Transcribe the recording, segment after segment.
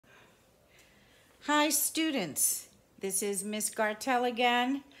Hi students, this is Ms.Gartel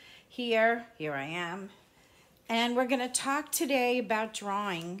again. Here I am. And we're going to talk today about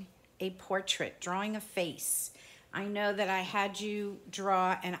drawing a portrait, drawing a face. I know that I had you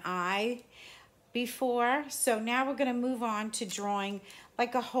draw an eye before, so now we're going to move on to drawing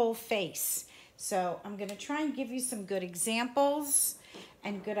like a whole face. So I'm going to try and give you some good examples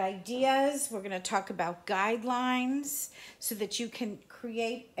and good ideas. We're going to talk about guidelines so that you can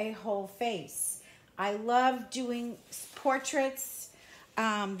create a whole face. I love doing portraits.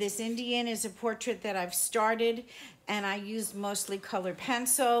 This Indian is a portrait that I've started, and I used mostly colored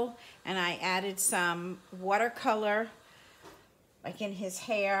pencil, and I added some watercolor like in his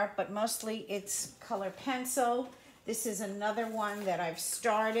hair, but mostly it's color pencil. This is another one that I've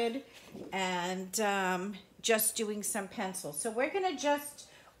started and just doing some pencil. So we're gonna just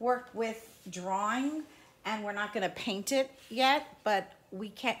work with drawing, and we're not gonna paint it yet, but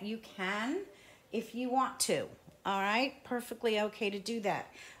you can if you want to. All right, perfectly okay to do that.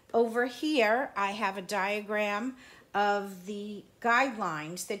 Over here, I have a diagram of the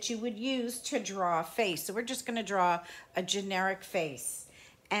guidelines that you would use to draw a face. So we're just gonna draw a generic face.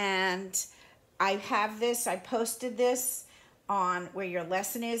 And I have this, I posted this on where your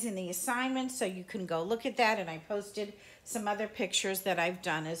lesson is in the assignment, so you can go look at that, and I posted some other pictures that I've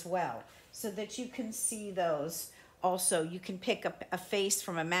done as well, so that you can see those. Also, you can pick up a face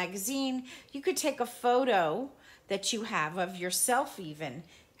from a magazine. You could take a photo that you have of yourself even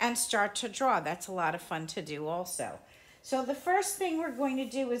and start to draw. That's a lot of fun to do also. So the first thing we're going to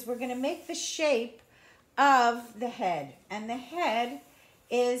do is we're going to make the shape of the head. And the head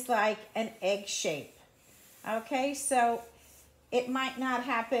is like an egg shape. Okay, so it might not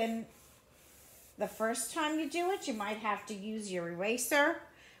happen the first time you do it. You might have to use your eraser.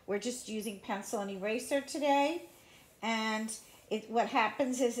 We're just using pencil and eraser today. And what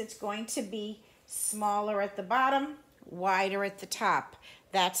happens is it's going to be smaller at the bottom, wider at the top.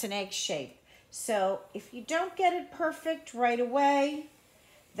 That's an egg shape. So if you don't get it perfect right away,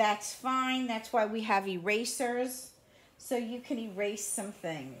 that's fine. That's why we have erasers. So you can erase some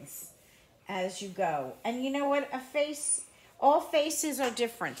things as you go. And you know what? All faces are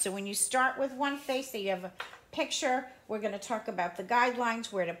different. So when you start with one face, that you have a picture, we're going to talk about the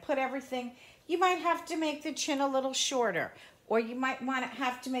guidelines, where to put everything. You might have to make the chin a little shorter, or you might want to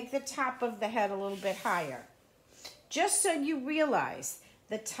have to make the top of the head a little bit higher. Just so you realize,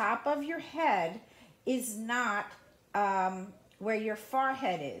 the top of your head is not where your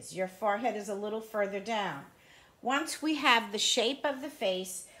forehead is. Your forehead is a little further down. Once we have the shape of the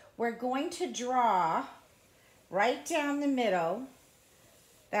face, we're going to draw right down the middle.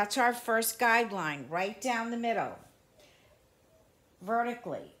 That's our first guideline, right down the middle,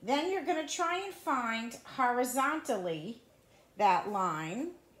 vertically. Then you're going to try and find horizontally that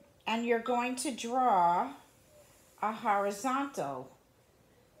line, and you're going to draw a horizontal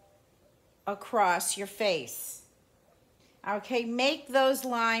across your face. Okay, make those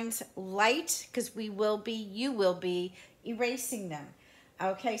lines light, because you will be erasing them.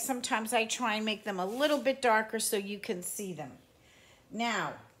 Okay, sometimes I try and make them a little bit darker so you can see them.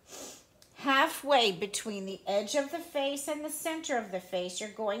 Now, halfway between the edge of the face and the center of the face, you're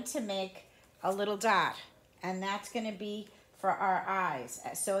going to make a little dot, and that's going to be for our eyes.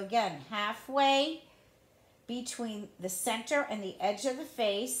 So again, halfway between the center and the edge of the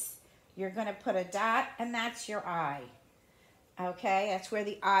face, you're going to put a dot, and that's your eye. Okay, that's where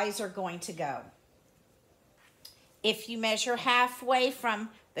the eyes are going to go. If you measure halfway from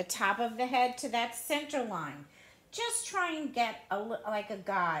the top of the head to that center line, just try and get like a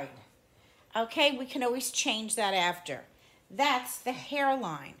guide. Okay, we can always change that after. That's the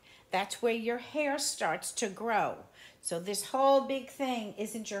hairline. That's where your hair starts to grow. So this whole big thing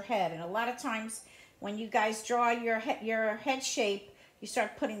isn't your head. And a lot of times when you guys draw your head shape, you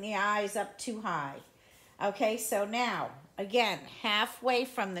start putting the eyes up too high. Okay, so now, again, halfway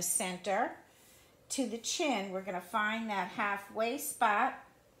from the center to the chin, we're going to find that halfway spot.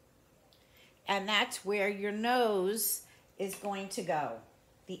 And that's where your nose is going to go.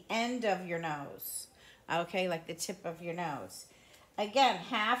 The end of your nose. Okay, like the tip of your nose. Again,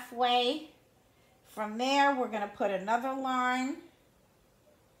 halfway from there, we're going to put another line.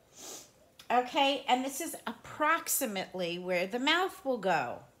 Okay, and this is approximately where the mouth will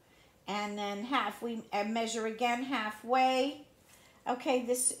go. And then we measure again halfway. Okay,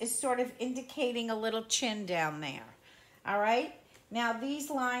 this is sort of indicating a little chin down there. All right, now these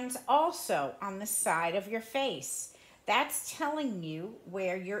lines also on the side of your face. That's telling you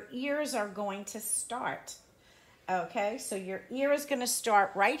where your ears are going to start. Okay, so your ear is going to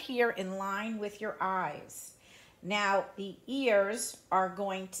start right here in line with your eyes. Now the ears are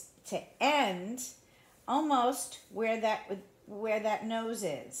going to end almost where that nose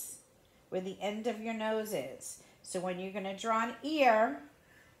is, where the end of your nose is. So when you're going to draw an ear,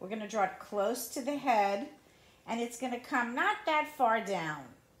 we're going to draw it close to the head, and it's going to come not that far down,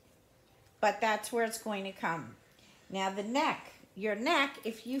 but that's where it's going to come. Now the neck, your neck,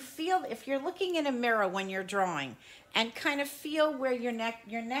 if you're looking in a mirror when you're drawing and kind of feel where your neck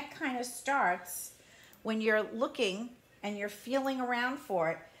kind of starts when you're looking and you're feeling around for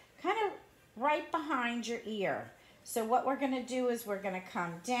it, kind of right behind your ear. So what we're going to do is we're going to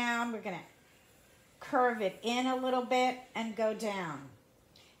come down, we're going to curve it in a little bit and go down.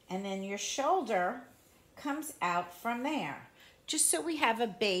 And then your shoulder comes out from there, just so we have a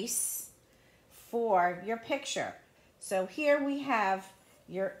base for your picture. So here we have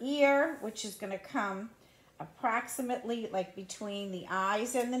your ear, which is going to come approximately like between the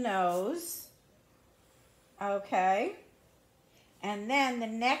eyes and the nose. Okay. And then the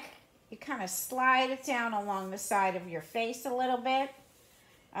neck, you kind of slide it down along the side of your face a little bit.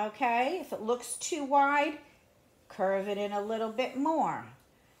 Okay. If it looks too wide, curve it in a little bit more.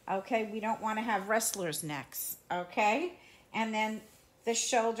 Okay. We don't want to have wrestlers' necks. Okay. And then the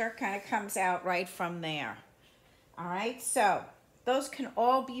shoulder kind of comes out right from there. All right, so those can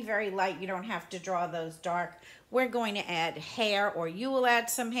all be very light. You don't have to draw those dark. We're going to add hair, or you will add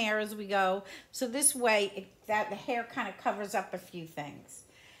some hair as we go. So this way, the hair kind of covers up a few things.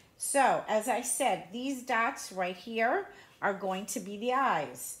 So as I said, these dots right here are going to be the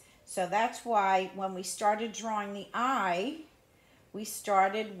eyes. So that's why when we started drawing the eye, we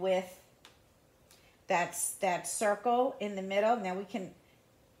started with that circle in the middle. Now we can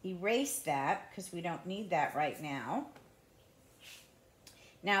erase that because we don't need that right now.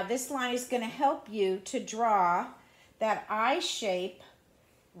 Now this line is going to help you to draw that eye shape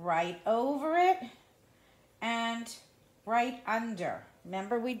right over it and right under.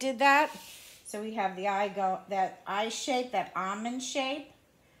 Remember we did that? So we have the that eye shape, that almond shape.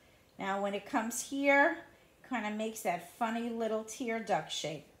 Now when it comes here, it kind of makes that funny little tear duct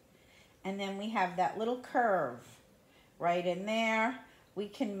shape. And then we have that little curve right in there. We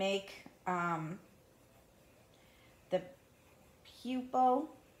can make the pupil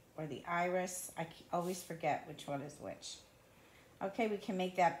or the iris. I always forget which one is which. Okay, we can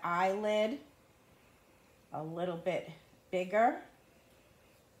make that eyelid a little bit bigger.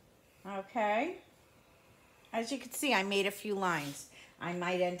 Okay. As you can see, I made a few lines. I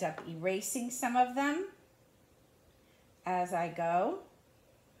might end up erasing some of them as I go.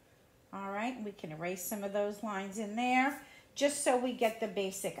 All right, we can erase some of those lines in there, just so we get the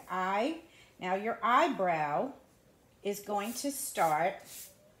basic eye. Now your eyebrow is going to start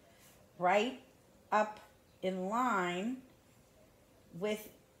right up in line with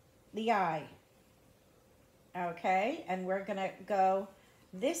the eye. Okay, and we're gonna go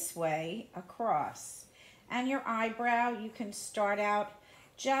this way across. And your eyebrow, you can start out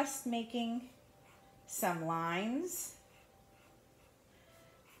just making some lines.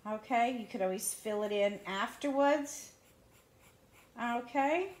 Okay, you could always fill it in afterwards.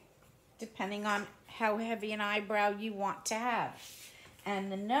 Okay, depending on how heavy an eyebrow you want to have.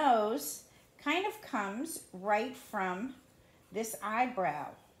 And the nose kind of comes right from this eyebrow.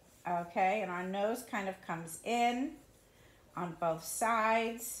 Okay, and our nose kind of comes in on both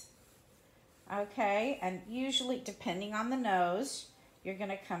sides. Okay, and usually depending on the nose, you're going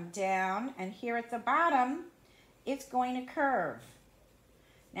to come down, and here at the bottom, it's going to curve.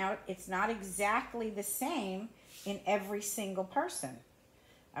 Now, it's not exactly the same in every single person.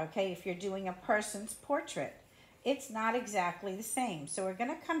 Okay, if you're doing a person's portrait, it's not exactly the same. So we're going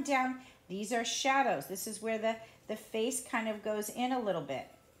to come down. These are shadows. This is where the face kind of goes in a little bit.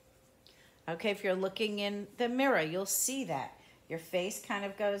 Okay, if you're looking in the mirror, you'll see that. Your face kind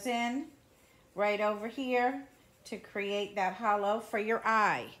of goes in right over here to create that hollow for your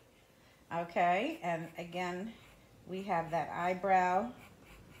eye. Okay, and again, we have that eyebrow,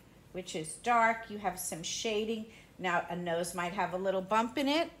 which is dark. You have some shading. Now, a nose might have a little bump in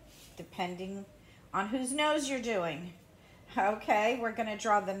it, depending on whose nose you're doing. Okay, we're going to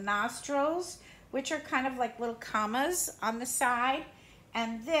draw the nostrils, which are kind of like little commas on the side.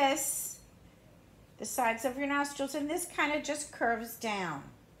 And this, the sides of your nostrils, and this kind of just curves down.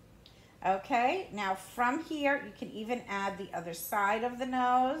 Okay, now from here, you can even add the other side of the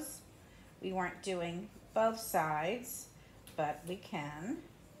nose. We weren't doing both sides, but we can.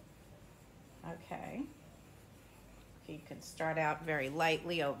 Okay. You can start out very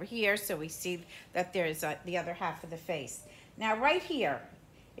lightly over here so we see that there's the other half of the face. Now right here,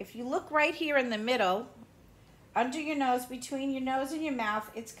 if you look right here in the middle, under your nose, between your nose and your mouth,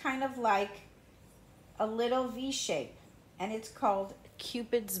 it's kind of like a little V shape, and it's called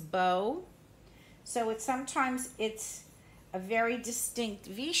Cupid's bow. So sometimes it's a very distinct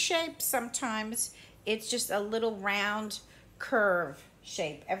V shape, sometimes it's just a little round curve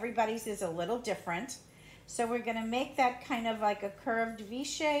shape. Everybody's is a little different. So we're gonna make that kind of like a curved V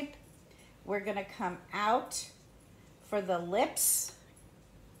shape. We're gonna come out for the lips.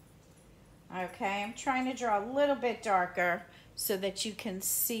 Okay, I'm trying to draw a little bit darker so that you can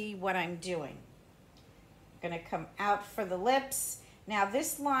see what I'm doing. I'm gonna come out for the lips. Now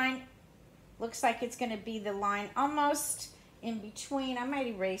this line looks like it's gonna be the line almost in between. I might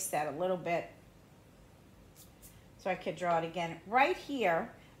erase that a little bit so I could draw it again. Right here,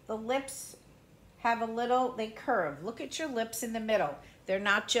 the lips have a little, they curve. Look at your lips in the middle. They're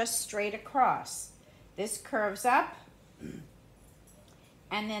not just straight across. This curves up,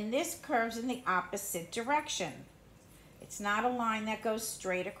 and then this curves in the opposite direction. It's not a line that goes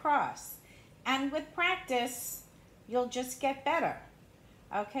straight across. And with practice, you'll just get better.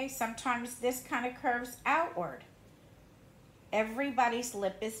 Okay, sometimes this kind of curves outward. Everybody's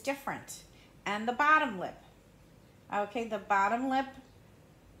lip is different. And the bottom lip. Okay, the bottom lip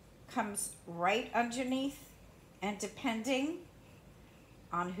comes right underneath, and depending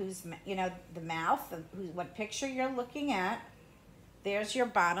on who's, you know, the mouth, what picture you're looking at, there's your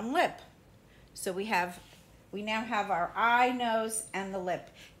bottom lip. So we now have our eye, nose, and the lip.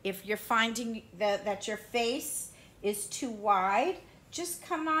 If you're finding that your face is too wide, just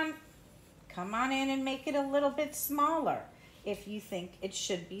come on in and make it a little bit smaller if you think it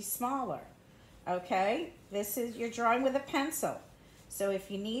should be smaller. Okay, you're drawing with a pencil. So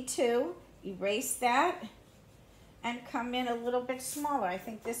if you need to, erase that and come in a little bit smaller. I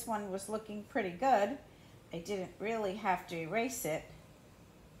think this one was looking pretty good. I didn't really have to erase it,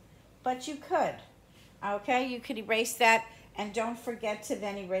 but you could. Okay, you could erase that, and don't forget to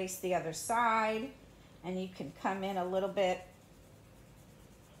then erase the other side, and you can come in a little bit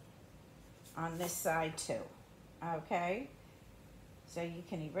on this side too. Okay, so you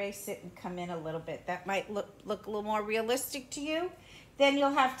can erase it and come in a little bit. That might look a little more realistic to you. Then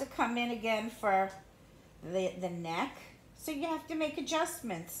you'll have to come in again for the neck. So you have to make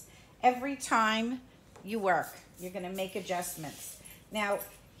adjustments every time you work. You're going to make adjustments. Now,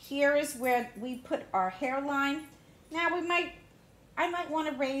 here is where we put our hairline. Now I might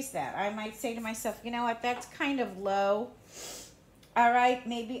want to raise that. I might say to myself, you know what, that's kind of low. All right,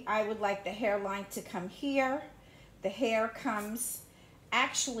 maybe I would like the hairline to come here. The hair comes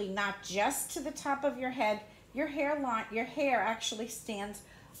actually not just to the top of your head. Your hair actually stands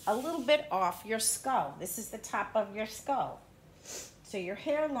a little bit off your skull. This is the top of your skull. So your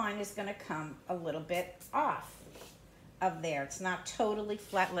hairline is going to come a little bit off of there. It's not totally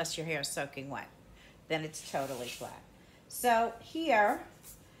flat unless your hair is soaking wet. Then it's totally flat. So here,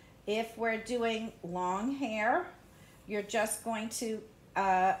 if we're doing long hair, you're just going to,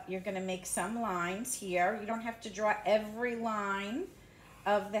 make some lines here. You don't have to draw every line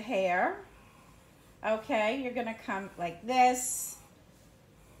of the hair. Okay, you're going to come like this.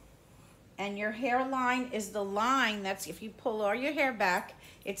 And your hairline is the line that's, if you pull all your hair back,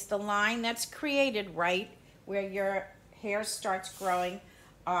 it's the line that's created right where your hair starts growing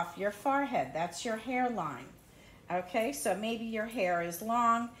off your forehead. That's your hairline. Okay, so maybe your hair is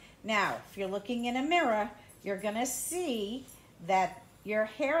long. Now, if you're looking in a mirror, you're going to see that your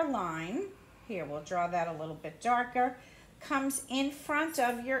hairline, here, we'll draw that a little bit darker, comes in front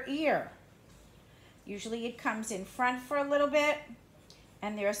of your ear. Usually it comes in front for a little bit,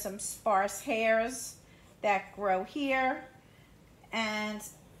 and there are some sparse hairs that grow here, and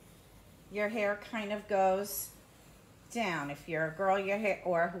your hair kind of goes down. If you're a girl, your hair,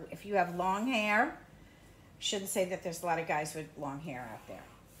 or if you have long hair, shouldn't say that there's a lot of guys with long hair out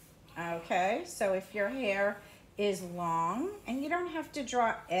there. Okay, so if your hair is long, and you don't have to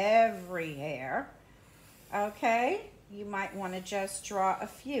draw every hair, okay, you might want to just draw a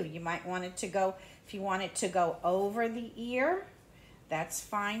few. You might want it to go, if you want it to go over the ear, that's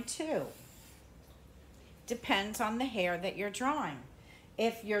fine too. Depends on the hair that you're drawing.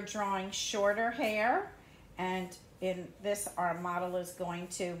 If you're drawing shorter hair, and in this our model is going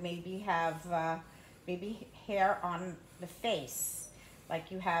to maybe have maybe hair on the face,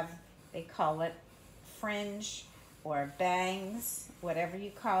 like you have, they call it fringe or bangs, whatever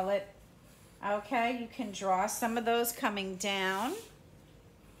you call it. Okay, you can draw some of those coming down.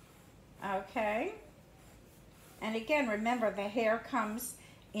 Okay, and again, remember the hair comes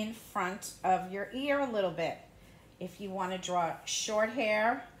in front of your ear a little bit. If you want to draw short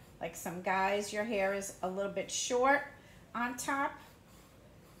hair, like some guys, your hair is a little bit short on top.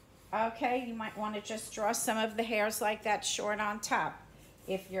 Okay, you might want to just draw some of the hairs like that short on top.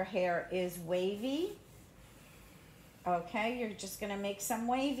 If your hair is wavy, Okay, you're just gonna make some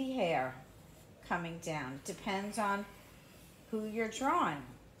wavy hair coming down. Depends on who you're drawing.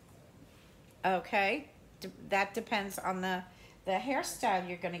 Okay, that depends on the hairstyle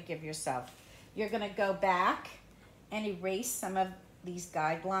you're gonna give yourself. You're gonna go back and erase some of these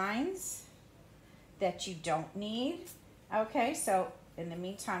guidelines that you don't need. Okay, so in the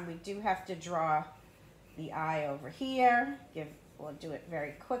meantime, we do have to draw the eye over here. We'll do it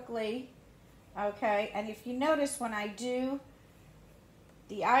very quickly. Okay, and if you notice when I do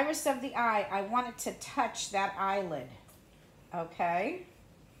the iris of the eye, I want it to touch that eyelid. Okay.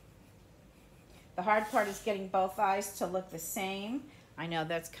 The hard part is getting both eyes to look the same. I know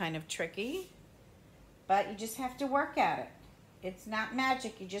that's kind of tricky, but you just have to work at it. It's not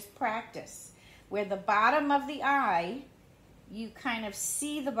magic, you just practice. Where the bottom of the eye, you kind of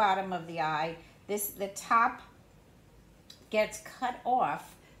see the bottom of the eye, the top gets cut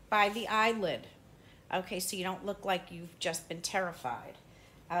off by the eyelid. Okay, so you don't look like you've just been terrified.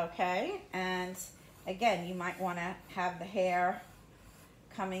 Okay, and again, you might want to have the hair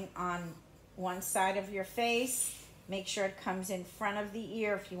coming on one side of your face. Make sure it comes in front of the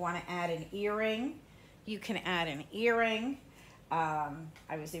ear. If you want to add an earring, you can add an earring.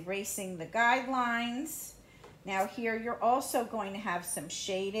 I was erasing the guidelines. Now here you're also going to have some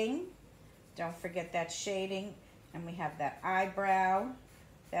shading. Don't forget that shading. And we have that eyebrow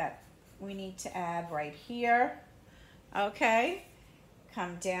that we need to add right here. Okay,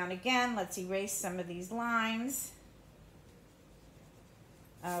 come down again. Let's erase some of these lines.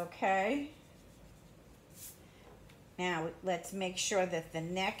 Okay. Now let's make sure that the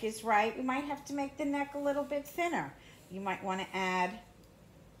neck is right. We might have to make the neck a little bit thinner. You might want to add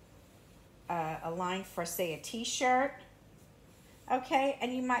a line for, say, a t-shirt. Okay,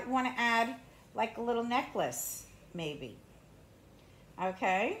 and you might want to add like a little necklace, maybe.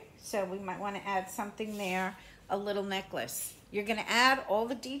 Okay, so we might want to add something there, a little necklace. You're going to add all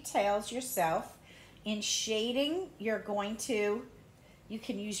the details yourself. In shading, you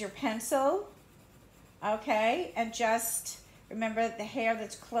can use your pencil, okay, and just remember the hair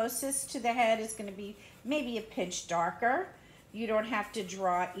that's closest to the head is going to be maybe a pinch darker. You don't have to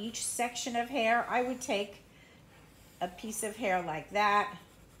draw each section of hair. I would take a piece of hair like that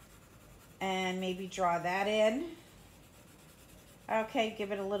and maybe draw that in. Okay,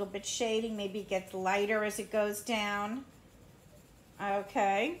 give it a little bit shading. Maybe it gets lighter as it goes down.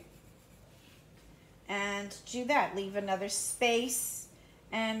 Okay. And do that. Leave another space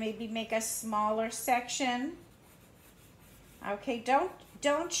and maybe make a smaller section. Okay,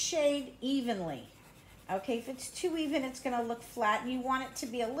 don't shade evenly. Okay, if it's too even, it's going to look flat, and you want it to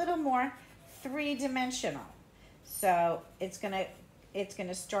be a little more three-dimensional. So it's going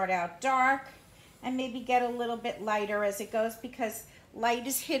to start out dark and maybe get a little bit lighter as it goes, because light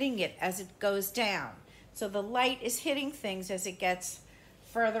is hitting it as it goes down. So the light is hitting things as it gets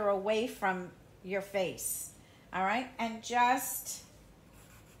further away from your face. All right, and just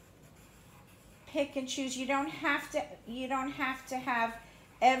pick and choose. You don't have to have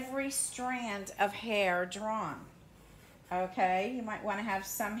every strand of hair drawn. Okay, you might want to have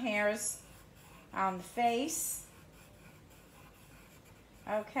some hairs on the face.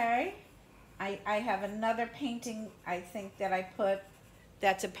 Okay, I have another painting, I think, that I put,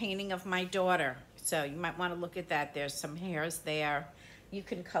 that's a painting of my daughter. So you might want to look at that. There's some hairs there. You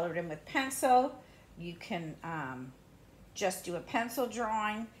can color it in with pencil. You can just do a pencil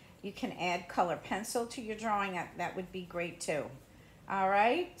drawing. You can add color pencil to your drawing. That would be great too. All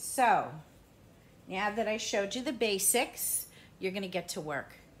right, so now that I showed you the basics, you're going to get to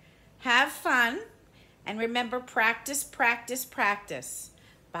work. Have fun, and remember, practice, practice, practice.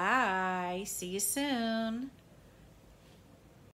 Bye. See you soon.